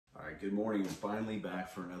right, good morning. I'm finally back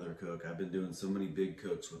for another cook. I've been doing so many big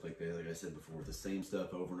cooks with, like I said before, with the same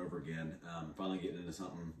stuff over and over again. Finally getting into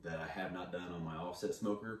something that I have not done on my offset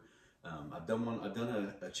smoker. I've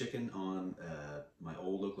done a chicken on my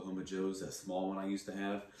old Oklahoma Joe's, that small one I used to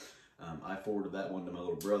have. I forwarded that one to my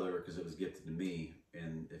little brother because it was gifted to me,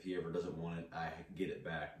 and if he ever doesn't want it, I can get it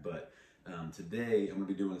back. But today I'm gonna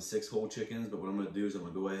be doing 6 whole chickens, but what I'm gonna do is I'm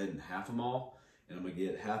gonna go ahead and half them all, and I'm gonna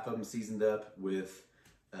get half of them seasoned up with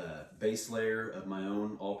base layer of my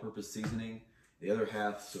own all-purpose seasoning. The other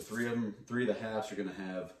half, so three of the halves are gonna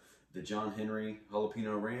have the John Henry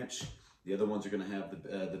jalapeno ranch. The other ones are gonna have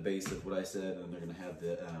the base of what I said, and they're gonna have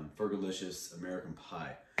the Fergalicious American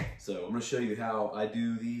pie. So I'm gonna show you how I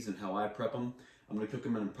do these and how I prep them. I'm gonna cook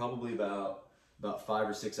them in probably about 5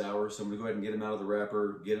 or 6 hours. So I'm gonna go ahead and get them out of the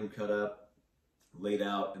wrapper, get them cut up, laid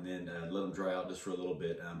out, and then let them dry out just for a little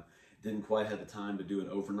bit. Didn't quite have the time to do an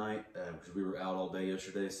overnight because we were out all day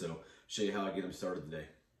yesterday. So show you how I get them started today.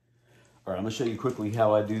 All right, I'm gonna show you quickly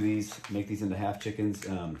how I do these, make these into half chickens.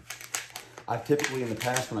 I've typically in the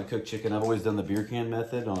past when I cook chicken, I've always done the beer can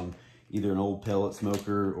method on either an old pellet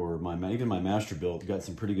smoker or even my Masterbuilt. Got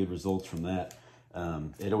some pretty good results from that.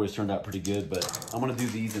 It always turned out pretty good, but I'm gonna do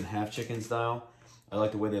these in half chicken style. I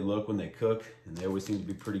like the way they look when they cook, and they always seem to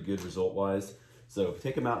be pretty good result-wise. So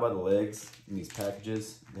take them out by the legs in these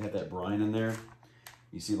packages. They have that brine in there.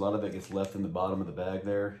 You see a lot of it gets left in the bottom of the bag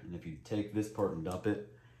there. And if you take this part and dump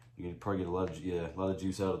it, you can probably get a lot of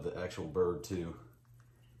juice out of the actual bird too.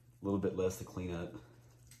 A little bit less to clean up.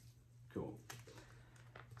 Cool.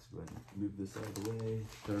 Let's go ahead and move this out of the way.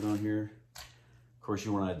 Put it on here. Of course,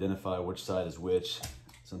 you want to identify which side is which.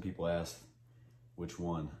 Some people ask which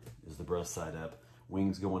one is the breast side up.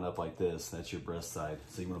 Wings going up like this, that's your breast side.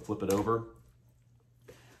 So you want to flip it over.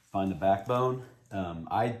 Find the backbone.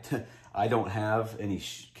 I don't have any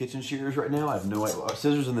kitchen shears right now. I have no idea.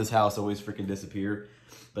 Scissors in this house always freaking disappear,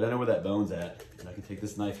 but I know where that bone's at. And I can take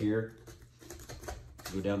this knife here,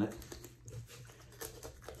 go down it.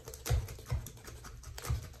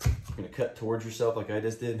 You're gonna cut towards yourself like I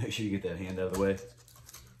just did. Make sure you get that hand out of the way.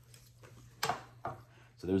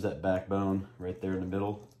 So there's that backbone right there in the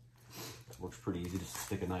middle. It works pretty easy, just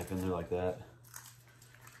stick a knife in there like that.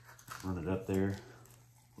 Run it up there.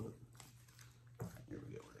 Here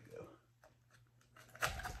we go, where'd it go?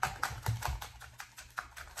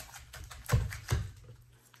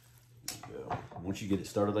 There we go. Once you get it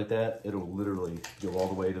started like that, it'll literally go all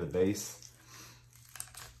the way to the base.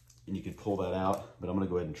 And you can pull that out, but I'm gonna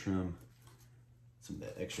go ahead and trim some of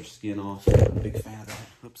that extra skin off. I'm a big fan of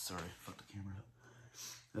that. Oops, sorry, fucked the camera up.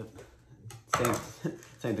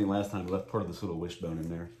 Same thing last time, I left part of this little wishbone in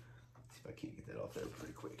there. Let's see if I can't get that off there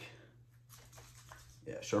pretty quick.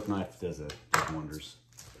 Yeah, sharp knife does wonders.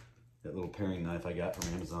 That little paring knife I got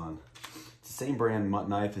from Amazon. It's the same brand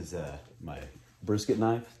knife as my brisket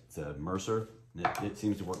knife. It's a Mercer, and it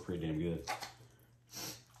seems to work pretty damn good.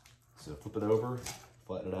 So flip it over,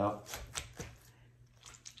 flatten it out.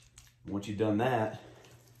 Once you've done that,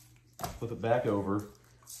 flip it back over.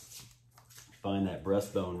 Find that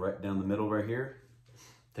breastbone right down the middle right here.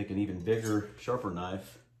 Take an even bigger, sharper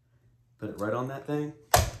knife, put it right on that thing,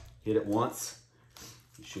 hit it once.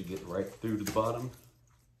 You should get right through to the bottom.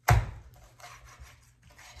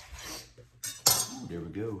 There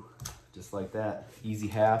we go, just like that. Easy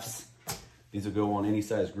halves. These will go on any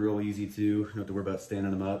size grill, easy too. You don't have to worry about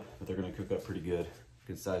standing them up, but they're gonna cook up pretty good.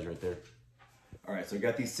 Good size right there. All right, so I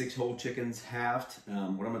got these 6 whole chickens halved. What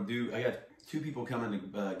I'm gonna do, I got 2 people coming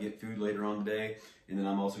to get food later on today, and then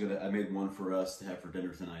I made one for us to have for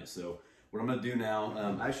dinner tonight. So what I'm gonna do now,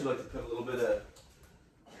 I actually like to put a little bit of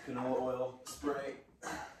canola oil spray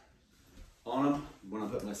on them when I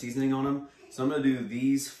put my seasoning on them. So I'm gonna do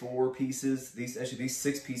these 4 pieces, these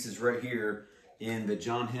 6 pieces right here in the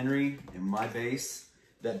John Henry in my base.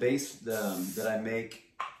 That base that I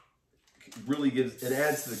make really it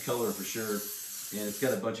adds to the color for sure. And it's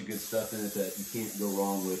got a bunch of good stuff in it that you can't go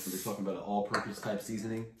wrong with when you're talking about an all-purpose type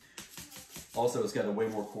seasoning. Also, it's got a way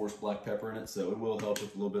more coarse black pepper in it, so it will help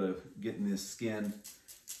with a little bit of getting this skin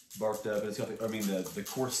barked up. It's got the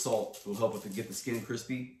coarse salt will help with get the skin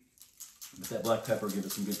crispy. But that black pepper gives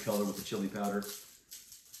it some good color with the chili powder.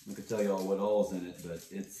 I can tell you all what all's in it, but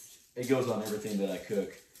it goes on everything that I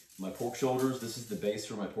cook. My pork shoulders, this is the base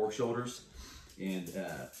for my pork shoulders. And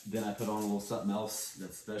then I put on a little something else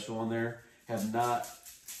that's special on there. I have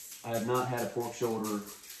not had a pork shoulder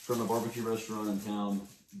from a barbecue restaurant in town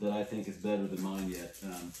that I think is better than mine yet.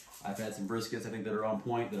 I've had some briskets I think that are on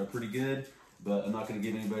point, that are pretty good, but I'm not going to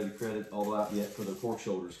give anybody the credit all out yet for the pork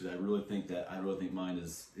shoulders because I really think mine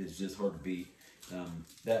is just hard to beat.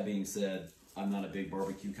 That being said, I'm not a big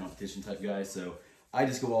barbecue competition type guy, so I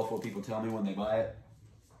just go off what people tell me when they buy it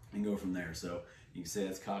and go from there. So you can say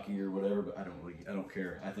it's cocky or whatever, but I don't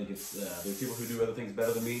care. I think it's, there's people who do other things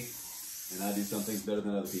better than me, and I do some things better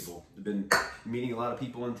than other people. I've been meeting a lot of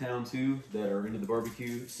people in town too that are into the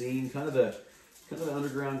barbecue scene, kind of the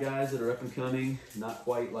underground guys that are up and coming, not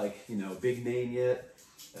quite like, you know, big name yet.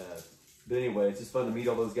 But anyway, it's just fun to meet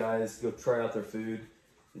all those guys, go try out their food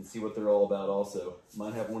and see what they're all about also.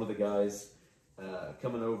 Might have one of the guys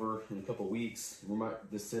coming over in a couple weeks. We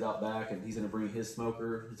might just sit out back and he's gonna bring his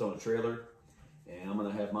smoker. It's on a trailer. And I'm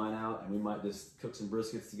gonna have mine out and we might just cook some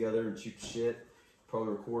briskets together and shoot the shit. Probably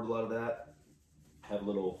record a lot of that. Have a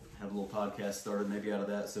little podcast started maybe out of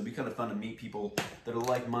that. So it'd be kind of fun to meet people that are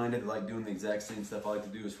like-minded, that like doing the exact same stuff I like to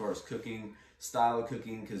do as far as cooking, style of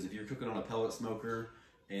cooking. Because if you're cooking on a pellet smoker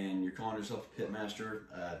and you're calling yourself a pit master,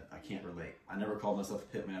 I can't relate. I never called myself a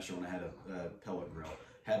pit master when I had a pellet grill.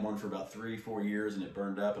 Had one for about 3-4 years and it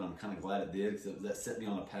burned up, and I'm kind of glad it did, because that set me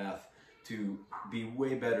on a path to be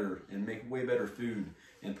way better and make way better food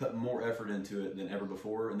and put more effort into it than ever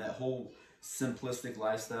before. And that whole simplistic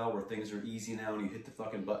lifestyle where things are easy now and you hit the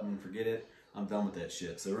fucking button and forget it, I'm done with that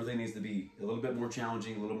shit. So everything needs to be a little bit more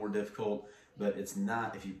challenging, a little more difficult, but it's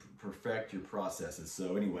not if you perfect your processes.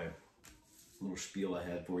 So anyway, a little spiel I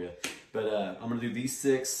had for you. But I'm gonna do these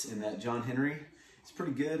 6 in that John Henry. It's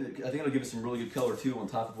pretty good. I think it'll give it some really good color too on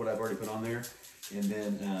top of what I've already put on there. And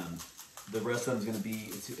then the rest of them is gonna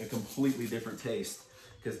be a completely different taste.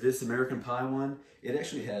 Because this American Pie one, it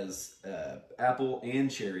actually has apple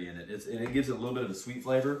and cherry in it. And it gives it a little bit of a sweet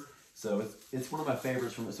flavor. So it's one of my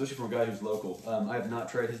favorites, especially from a guy who's local. I have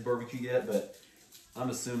not tried his barbecue yet, but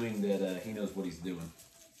I'm assuming that he knows what he's doing.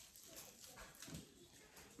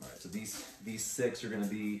 All right, so these 6 are going to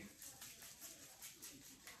be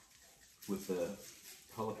with the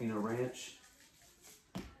jalapeno ranch.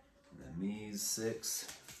 And then these 6.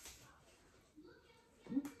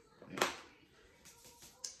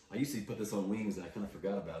 I used to put this on wings and I kind of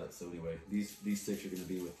forgot about it. So anyway, these 6 are going to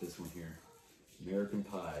be with this one here, American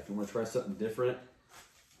Pie. If you want to try something different,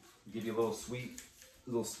 give you a little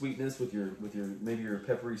sweetness with your maybe your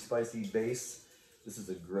peppery, spicy base. This is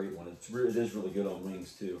a great one. It is really good on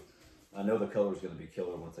wings too. I know the color is going to be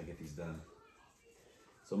killer once I get these done.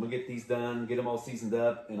 So I'm gonna get these done, get them all seasoned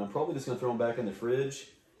up, and I'm probably just gonna throw them back in the fridge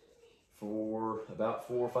for about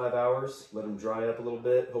 4 or 5 hours. Let them dry up a little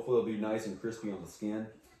bit. Hopefully they'll be nice and crispy on the skin.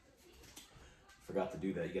 Forgot to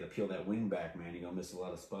do that. You got to peel that wing back, man. You're going to miss a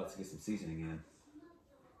lot of spots to get some seasoning in.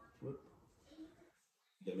 Whoop.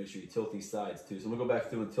 You got to make sure you tilt these sides too. So I'm going to go back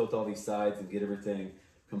through and tilt all these sides and get everything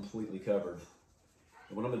completely covered.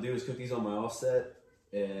 And what I'm going to do is cook these on my offset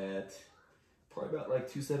at probably about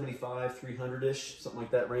like 275, 300-ish, something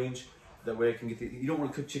like that range. That way I can get the, you don't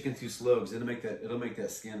want to cook chicken too slow because it'll make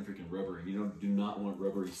that skin freaking rubbery. You do not want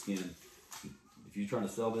rubbery skin. If you're trying to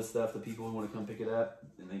sell this stuff to people who want to come pick it up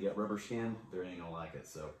and they got rubber skin, they ain't gonna like it.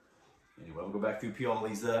 So anyway, we'll go back through, peel all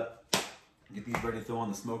these up, get these ready to throw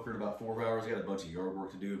on the smoker in about 4 hours. I got a bunch of yard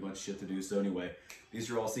work to do, a bunch of shit to do. So anyway,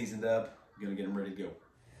 these are all seasoned up. I'm gonna get them ready to go.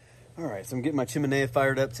 All right, so I'm getting my chimenea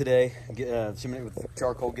fired up today. Chimenea with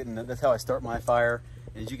charcoal, that's how I start my fire.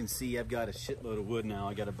 And as you can see, I've got a shitload of wood now.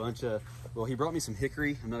 I got a bunch of, well, he brought me some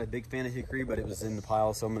hickory. I'm not a big fan of hickory, but it was in the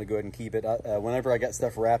pile, so I'm gonna go ahead and keep it. Whenever I got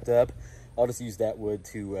stuff wrapped up, I'll just use that wood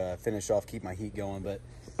to finish off, keep my heat going. But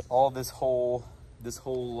all this whole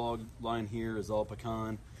log line here is all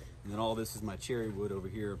pecan, and then all this is my cherry wood over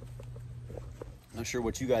here. Not sure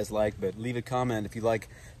what you guys like, but leave a comment if you like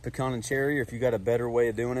pecan and cherry, or if you got a better way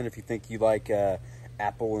of doing it, if you think you like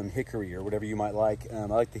apple and hickory or whatever you might like. I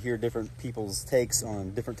like to hear different people's takes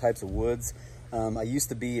on different types of woods. I used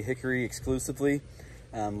to be hickory exclusively.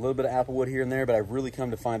 A little bit of apple wood here and there, but I've really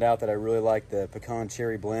come to find out that I really like the pecan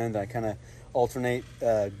cherry blend. I kind of alternate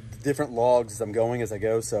different logs as I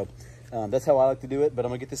go. So that's how I like to do it, but I'm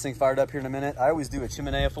gonna get this thing fired up here in a minute. I always do a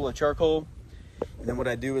chimenea full of charcoal. And then what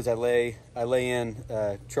I do is I lay in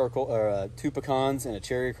charcoal or 2 pecans and a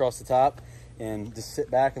cherry across the top, and just sit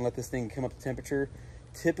back and let this thing come up to temperature.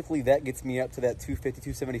 Typically that gets me up to that 250,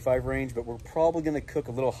 275 range, but we're probably gonna cook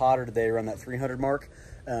a little hotter today around that 300 mark.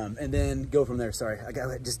 And then go from there. Sorry,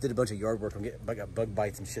 I just did a bunch of yard work. I got bug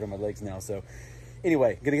bites and shit on my legs now. So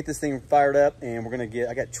anyway, gonna get this thing fired up, and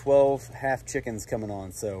I got 12 half chickens coming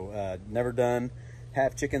on. So never done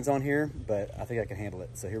half chickens on here, but I think I can handle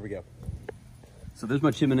it. So here we go. So there's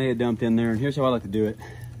my chimenea dumped in there, and here's how I like to do it.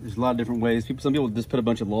 There's a lot of different ways. Some people just put a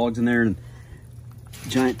bunch of logs in there and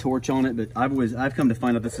giant torch on it, but I've come to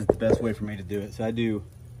find out this is the best way for me to do it. So I do,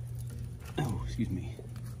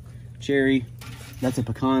 cherry. That's a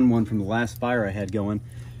pecan one from the last fire I had going.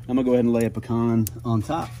 I'm gonna go ahead and lay a pecan on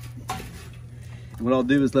top. what I'll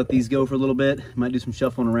do is let these go for a little bit. Might do some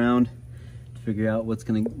shuffling around to figure out what's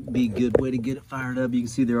gonna be a good way to get it fired up. You can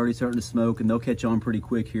see they're already starting to smoke and they'll catch on pretty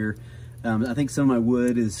quick here. I think some of my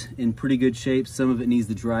wood is in pretty good shape. Some of it needs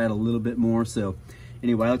to dry out a little bit more. So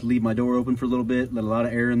anyway, I like to leave my door open for a little bit, let a lot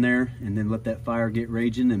of air in there, and then let that fire get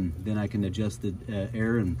raging, and then I can adjust the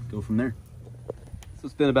air and go from there. So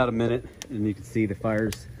it's been about a minute, and you can see the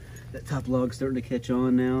fires, that top log's starting to catch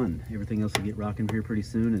on now, and everything else will get rocking here pretty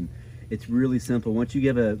soon. And it's really simple. Once you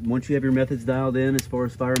have your methods dialed in as far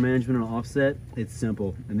as fire management and offset, it's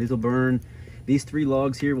simple. And these will burn. These 3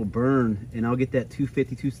 logs here will burn, and I'll get that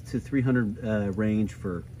 250 to 300 range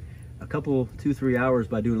for a couple, 2-3 hours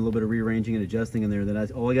by doing a little bit of rearranging and adjusting in there. Then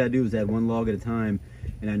all I gotta do is add 1 log at a time,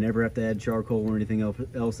 and I never have to add charcoal or anything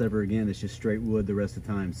else ever again. It's just straight wood the rest of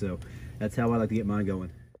the time. So that's how I like to get mine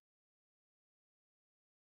going.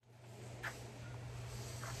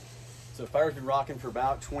 So fire's been rocking for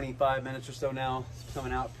about 25 minutes or so now. It's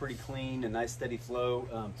coming out pretty clean and nice steady flow.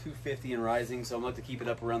 250 and rising, so I'm going to keep it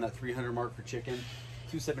up around that 300 mark for chicken.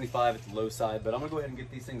 275 at the low side, but I'm going to go ahead and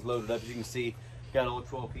get these things loaded up. As you can see, got all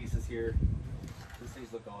 12 pieces here. These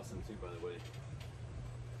things look awesome too, by the way.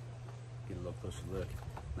 Get a little closer look.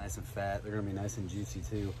 Nice and fat. They're going to be nice and juicy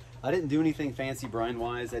too. I didn't do anything fancy brine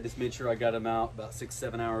wise. I just made sure I got them out about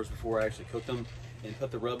 6-7 hours before I actually cooked them and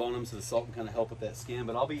put the rub on them so the salt can kind of help with that skin.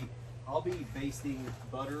 But I'll be basting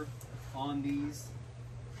butter on these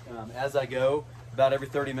as I go, about every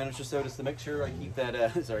 30 minutes or so, just to make sure I keep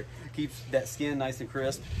that keep that skin nice and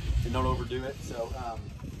crisp and don't overdo it. So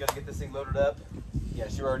you got to get this thing loaded up. Yeah,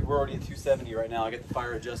 we're already at 270 right now. I got the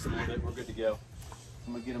fire adjusted a little bit. We're good to go.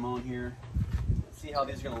 I'm gonna get them on here. See how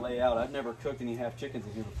these are gonna lay out. I've never cooked any half chickens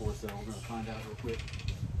in here before, so we're gonna find out real quick.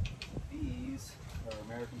 These are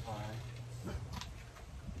American Pie.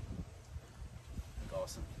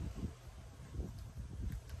 Awesome.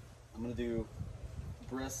 I'm going to do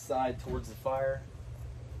breast side towards the fire.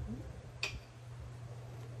 Turn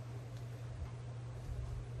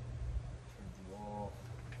the wall.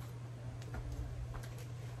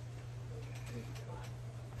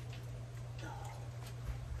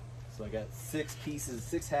 So I got 6 pieces,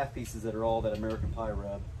 6 half pieces that are all that American Pie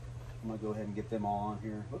rub. I'm going to go ahead and get them all on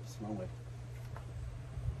here. Whoops, wrong way.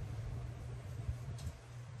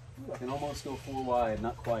 Ooh, I can almost go 4 wide,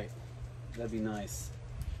 not quite. That'd be nice.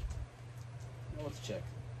 Now let's check.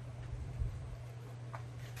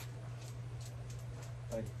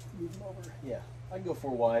 If I move them over, yeah, I can go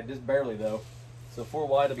 4 wide, just barely though. So 4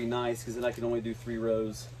 wide will be nice because then I can only do 3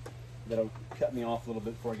 rows. That'll cut me off a little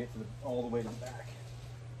bit before I get to all the way to the back.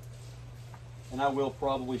 And I will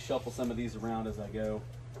probably shuffle some of these around as I go.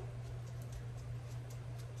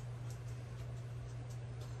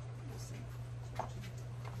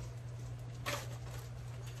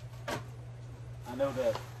 I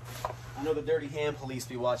know the dirty hand police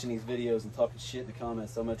be watching these videos and talking shit in the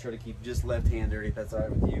comments, so I'm going to try to keep just left hand dirty if that's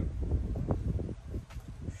alright with you.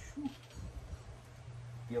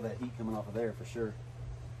 Feel that heat coming off of there for sure.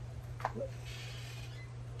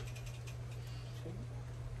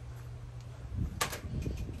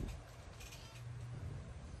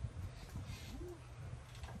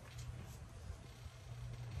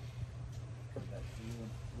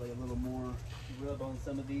 Lay a little more rub on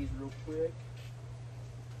some of these real quick.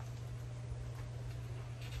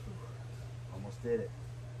 Almost did it.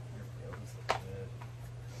 There we go. This looks good.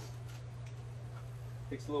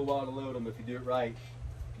 Takes a little while to load them, but if you do it right, you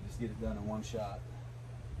can just get it done in one shot.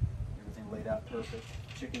 Everything laid out perfect.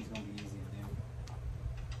 Chicken's gonna be easy to do.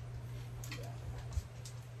 Yeah.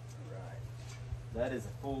 All right. That is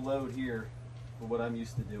a full load here for what I'm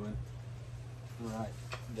used to doing. All right.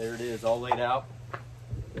 There it is, all laid out.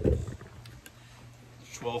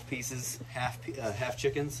 12 pieces, half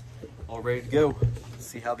chickens, all ready to go. Let's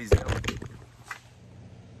see how these go.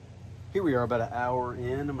 Here we are about an hour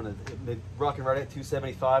in. They're rocking right at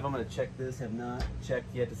 275. I'm gonna check this. Have not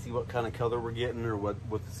checked yet to see what kind of color we're getting or what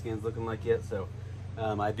the skin's looking like yet. So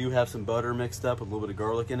I do have some butter mixed up with a little bit of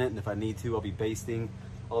garlic in it, and if I need to, I'll be basting.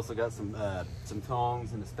 Also got some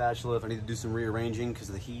tongs and a spatula if I need to do some rearranging because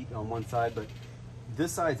of the heat on one side. But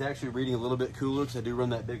this side's actually reading a little bit cooler because I do run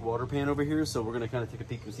that big water pan over here. So we're gonna kind of take a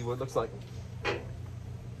peek and see what it looks like.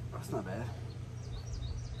 That's not bad.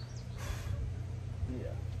 Yeah.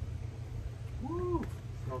 Woo!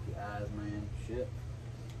 Smoky eyes, man. Shit.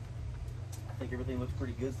 I think everything looks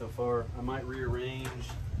pretty good so far. I might rearrange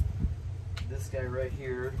this guy right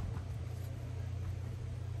here.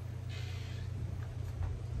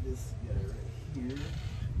 This guy right here.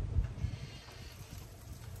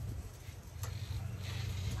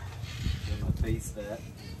 I'm gonna base that.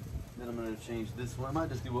 Then I'm gonna change this one. I might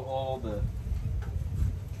just do all the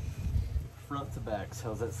front to backs.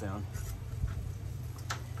 How's that sound?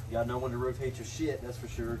 You gotta know when to rotate your shit, that's for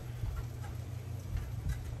sure.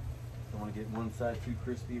 Don't want to get one side too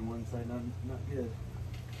crispy and one side not good.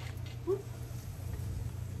 Woo.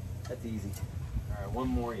 That's easy. All right, one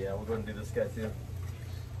more. Yeah, we'll go ahead and do this guy too.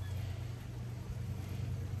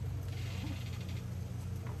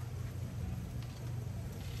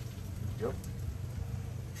 Yep.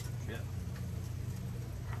 Yeah.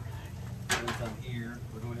 Once I'm here,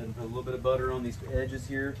 we'll go ahead and put a little bit of butter on these edges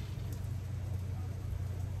here.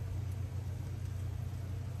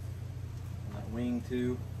 And that wing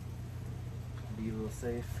too. Be a little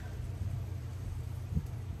safe.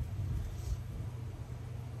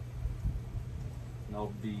 And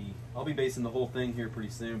I'll be basing the whole thing here pretty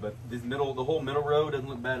soon, but the whole middle row doesn't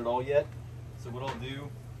look bad at all yet. So what I'll do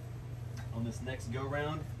on this next go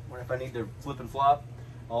round, or if I need to flip and flop,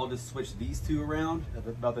 I'll just switch these two around at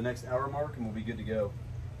about the next hour mark and we'll be good to go.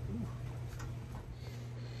 Ooh.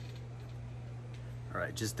 All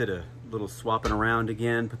right, just did a little swapping around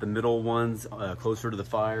again. Put the middle ones closer to the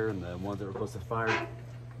fire and the ones that were close to the fire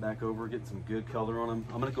back over, get some good color on them.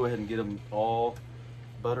 I'm gonna go ahead and get them all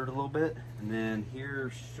buttered a little bit. And then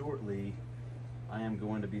here shortly, I am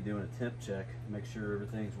going to be doing a temp check, make sure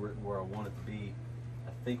everything's where I want it to be.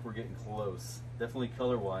 I think we're getting close. Definitely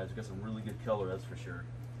color-wise, we've got some really good color, that's for sure.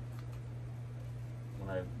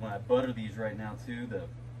 When I butter these right now too, the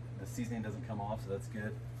seasoning doesn't come off, so that's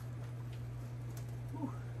good.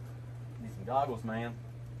 Whew. Need some goggles, man.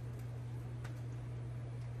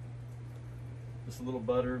 Just a little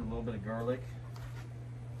butter, a little bit of garlic.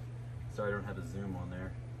 Sorry I don't have a zoom on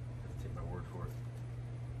there. I have to take my word for it.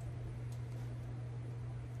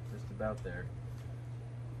 Just about there.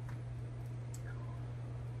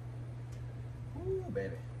 Ooh,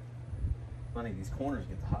 baby. Funny, these corners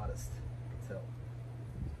get the hottest. You can tell.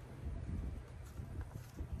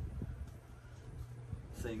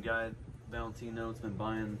 Same guy, Valentino, has been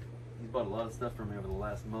buying, he's bought a lot of stuff from me over the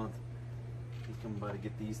last month. He's coming by to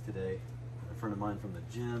get these today. A friend of mine from the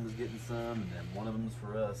gym is getting some, and then one of them's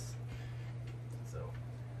for us. So,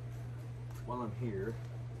 while I'm here,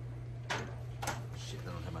 shit,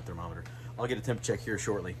 I don't have my thermometer. I'll get a temp check here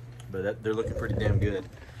shortly, but they're looking pretty damn good.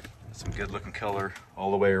 Some good looking color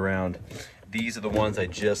all the way around. These are the ones I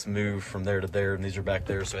just moved from there to there, and these are back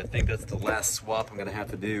there, so I think that's the last swap I'm gonna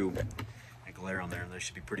have to do. And glare on there, and they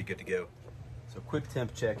should be pretty good to go. So quick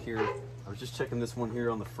temp check here. I was just checking this one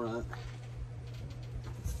here on the front.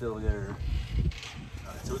 It's still there.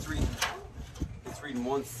 All right, so it's reading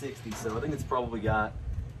 160, so I think it's probably got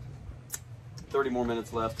 30 more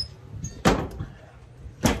minutes left.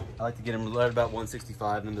 I like to get them right about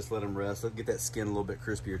 165 and then just let them rest. Let's get that skin a little bit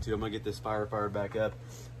crispier too. I'm gonna get this fire fired back up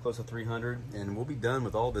close to 300 and we'll be done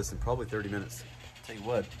with all this in probably 30 minutes. Tell you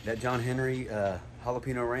what, that John Henry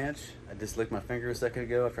jalapeno ranch, I just licked my finger a second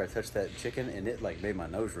ago after I touched that chicken and it like made my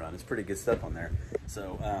nose run. It's pretty good stuff on there.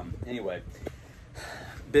 So anyway,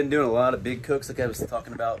 been doing a lot of big cooks like I was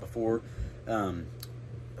talking about before.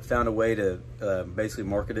 Found a way to basically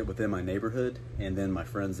market it within my neighborhood and then my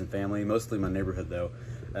friends and family, mostly my neighborhood though.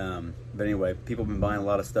 But anyway, people have been buying a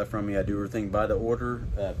lot of stuff from me. I do everything by the order,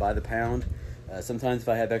 by the pound. Sometimes if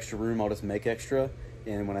I have extra room, I'll just make extra.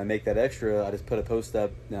 And when I make that extra, I just put a post up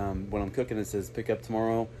when I'm cooking. It says pick up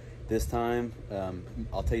tomorrow, this time.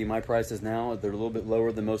 I'll tell you my prices now. They're a little bit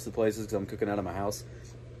lower than most of the places because I'm cooking out of my house.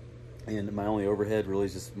 And my only overhead really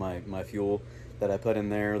is just my fuel that I put in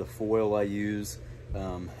there, the foil I use,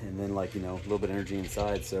 and then like, you know, a little bit of energy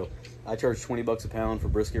inside. So I charge 20 bucks a pound for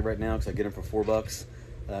brisket right now because I get them for 4 bucks.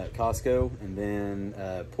 Costco, and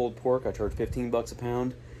then pulled pork I charge 15 bucks a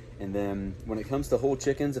pound. And then when it comes to whole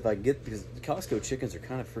chickens, if I get, because Costco chickens are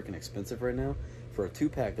kind of freaking expensive right now, for a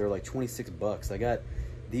 2-pack they're like 26 bucks. I got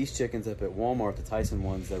these chickens up at Walmart, the Tyson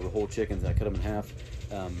ones that were whole chickens. I cut them in half.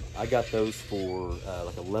 I got those for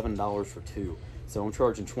like $11 for 2, so I'm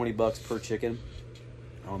charging 20 bucks per chicken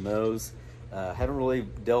on those. Haven't really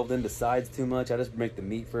delved into sides too much. I just make the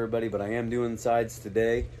meat for everybody, but I am doing sides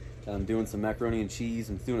today. I'm doing some macaroni and cheese.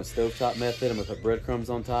 I'm doing a stovetop method. I'm gonna put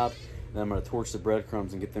breadcrumbs on top, and I'm gonna torch the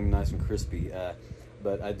breadcrumbs and get them nice and crispy.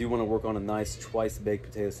 But I do want to work on a nice twice baked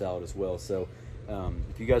potato salad as well. So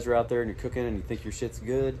if you guys are out there and you're cooking and you think your shit's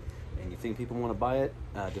good and you think people want to buy it,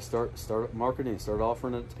 just start marketing, start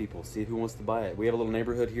offering it to people. See who wants to buy it. We have a little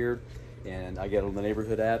neighborhood here, and I get on the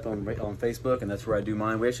neighborhood app on Facebook, and that's where I do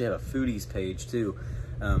mine. We actually have a foodies page too.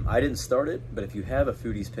 I didn't start it, but if you have a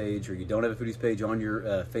foodies page or you don't have a foodies page on your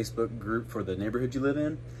Facebook group for the neighborhood you live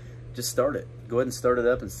in, just start it. Go ahead and start it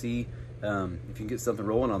up and see if you can get something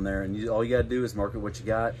rolling on there. And all you got to do is market what you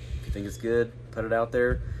got. If you think it's good, put it out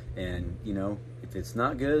there. And you know, if it's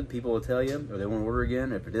not good, people will tell you, or they won't order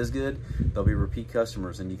again. If it is good, they'll be repeat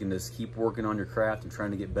customers, and you can just keep working on your craft and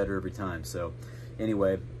trying to get better every time. So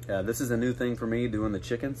anyway, this is a new thing for me, doing the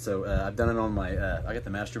chicken. So I've done it on my, I got the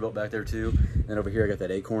Masterbuilt back there too, and over here I got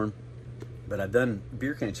that Acorn. But I've done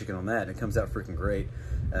beer can chicken on that, and it comes out freaking great.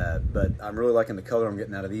 But I'm really liking the color I'm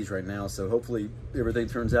getting out of these right now, so hopefully everything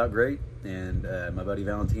turns out great. And my buddy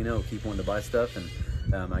Valentino will keep wanting to buy stuff,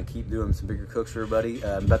 and I keep doing some bigger cooks for everybody.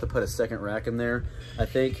 I'm about to put a second rack in there, I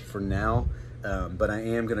think, for now. But I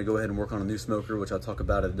am going to go ahead and work on a new smoker, which I'll talk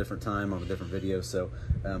about at a different time on a different video. So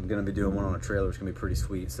I'm going to be doing one on a trailer, which is going to be pretty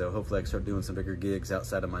sweet. So hopefully I can start doing some bigger gigs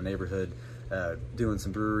outside of my neighborhood, doing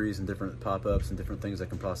some breweries and different pop-ups and different things I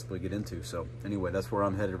can possibly get into. So anyway, that's where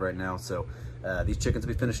I'm headed right now. So these chickens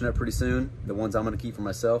will be finishing up pretty soon. The ones I'm going to keep for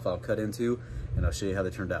myself, I'll cut into, and I'll show you how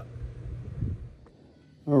they turned out.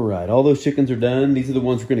 All right, all those chickens are done. These are the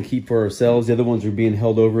ones we're going to keep for ourselves. The other ones are being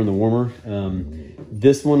held over in the warmer.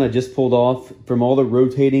 This one I just pulled off. From all the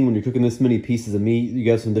rotating, when you're cooking this many pieces of meat, you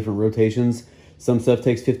got some different rotations. Some stuff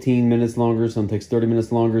takes 15 minutes longer, some takes 30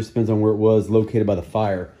 minutes longer. Depends on where it was located by the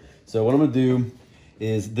fire. So what I'm going to do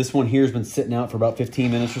is, this one here has been sitting out for about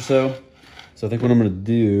 15 minutes or so. So I think what I'm going to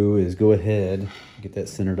do is go ahead and get that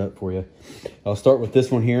centered up for you. I'll start with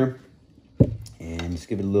this one here and just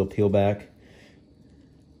give it a little peel back.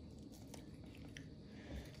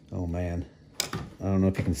 Oh man, I don't know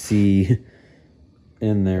if you can see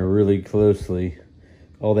in there really closely,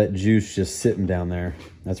 all that juice just sitting down there.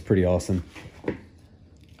 That's pretty awesome.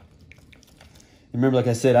 Remember, like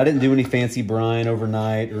I said, I didn't do any fancy brine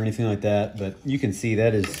overnight or anything like that, but you can see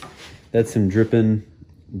that's some dripping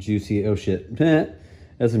juicy, oh shit,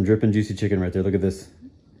 that's some dripping juicy chicken right there. Look at this.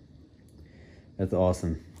 That's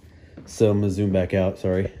awesome. So I'm gonna zoom back out,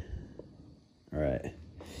 sorry. All right.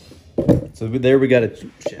 So there we got our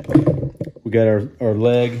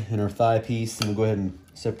leg and our thigh piece, and we'll go ahead and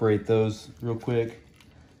separate those real quick.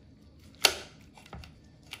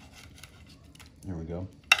 There we go.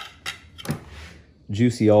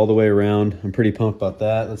 Juicy all the way around. I'm pretty pumped about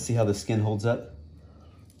that. Let's see how the skin holds up.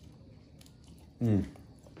 There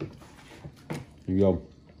you go.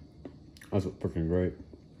 That's freaking great.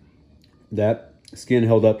 That skin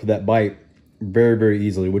held up to that bite very, very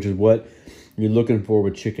easily, which is what you're looking for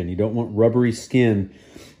with chicken. You don't want rubbery skin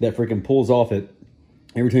that freaking pulls off it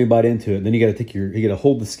every time you bite into it. Then you got to you got to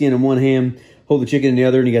hold the skin in one hand, hold the chicken in the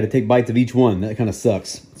other, and you got to take bites of each one. That kind of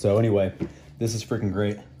sucks. So anyway, this is freaking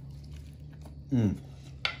great.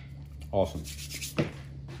 Awesome.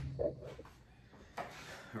 All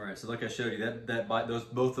right, so like I showed you, that bite,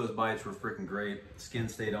 both those bites were freaking great. Skin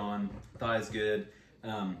stayed on, thigh's good.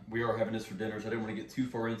 We are having this for dinner, so I didn't want to get too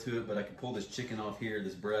far into it, but I could pull this chicken off here,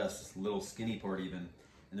 this breast, this little skinny part even,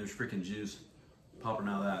 and there's freaking juice popping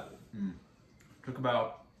out of that.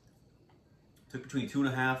 Took between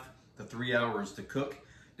 2.5 to 3 hours to cook,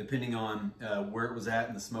 depending on where it was at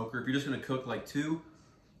in the smoker. If you're just going to cook like two,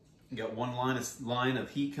 you got one line of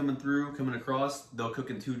heat coming across, they'll cook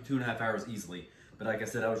in 2.5 hours easily. But like I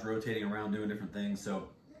said, I was rotating around doing different things, so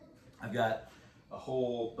I've got a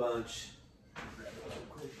whole bunch.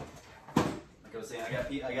 Like I was saying,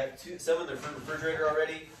 I got some in the refrigerator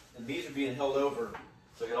already, and these are being held over.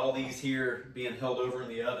 So I got all these here being held over in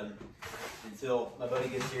the oven until my buddy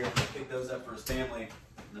gets here and pick those up for his family.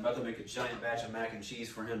 And I'm about to make a giant batch of mac and cheese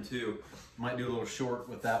for him too. Might do a little short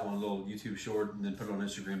with that one, a little YouTube short, and then put it on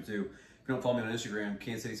Instagram too. If you don't follow me on Instagram,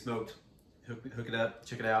 Kansas City Smoked, hook it up,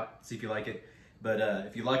 check it out, see if you like it. But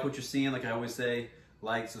if you like what you're seeing, like I always say,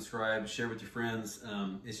 like, subscribe, share with your friends.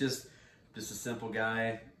 It's just a simple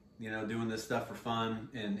guy, you know, doing this stuff for fun,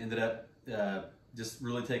 and ended up just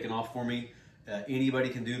really taking off for me. Anybody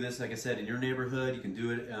can do this, like I said, in your neighborhood. You can do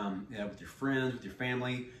it with your friends, with your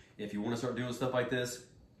family. If you want to start doing stuff like this,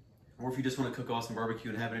 or if you just want to cook awesome barbecue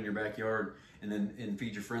and have it in your backyard and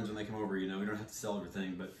feed your friends when they come over, you know, you don't have to sell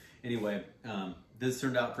everything. But anyway, this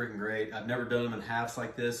turned out freaking great. I've never done them in halves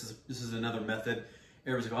like this. This is another method.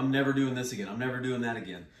 Everybody's like, I'm never doing this again. I'm never doing that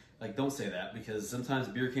again. Like, don't say that, because sometimes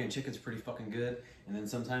beer can chicken's pretty fucking good, and then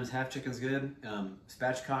sometimes half chicken's good.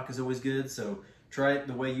 Spatchcock is always good, so try it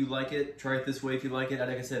the way you like it. Try it this way if you like it. Like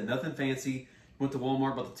I said, nothing fancy. Went to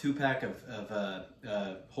Walmart, bought the 2-pack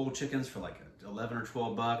of whole chickens for like 11 or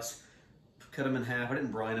 12 bucks. Cut them in half. I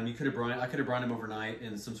didn't brine them. I could have brined them overnight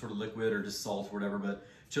in some sort of liquid or just salt or whatever, but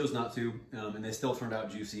chose not to, and they still turned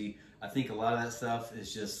out juicy. I think a lot of that stuff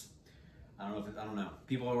is just, I don't know.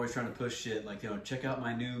 People are always trying to push shit like, you know, check out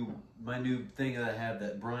my new thing that I have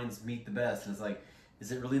that brines meat the best, and it's like,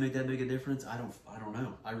 does it really make that big a difference? I don't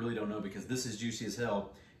know. I really don't know, because this is juicy as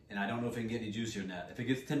hell, and I don't know if it can get any juicier than that. If it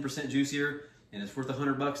gets 10% juicier, and it's worth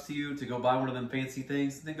 $100 to you to go buy one of them fancy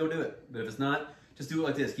things, then go do it. But if it's not, just do it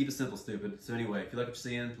like this. Keep it simple, stupid. So anyway, if you like what you're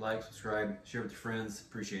seeing, like, subscribe, share with your friends.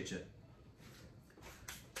 Appreciate you.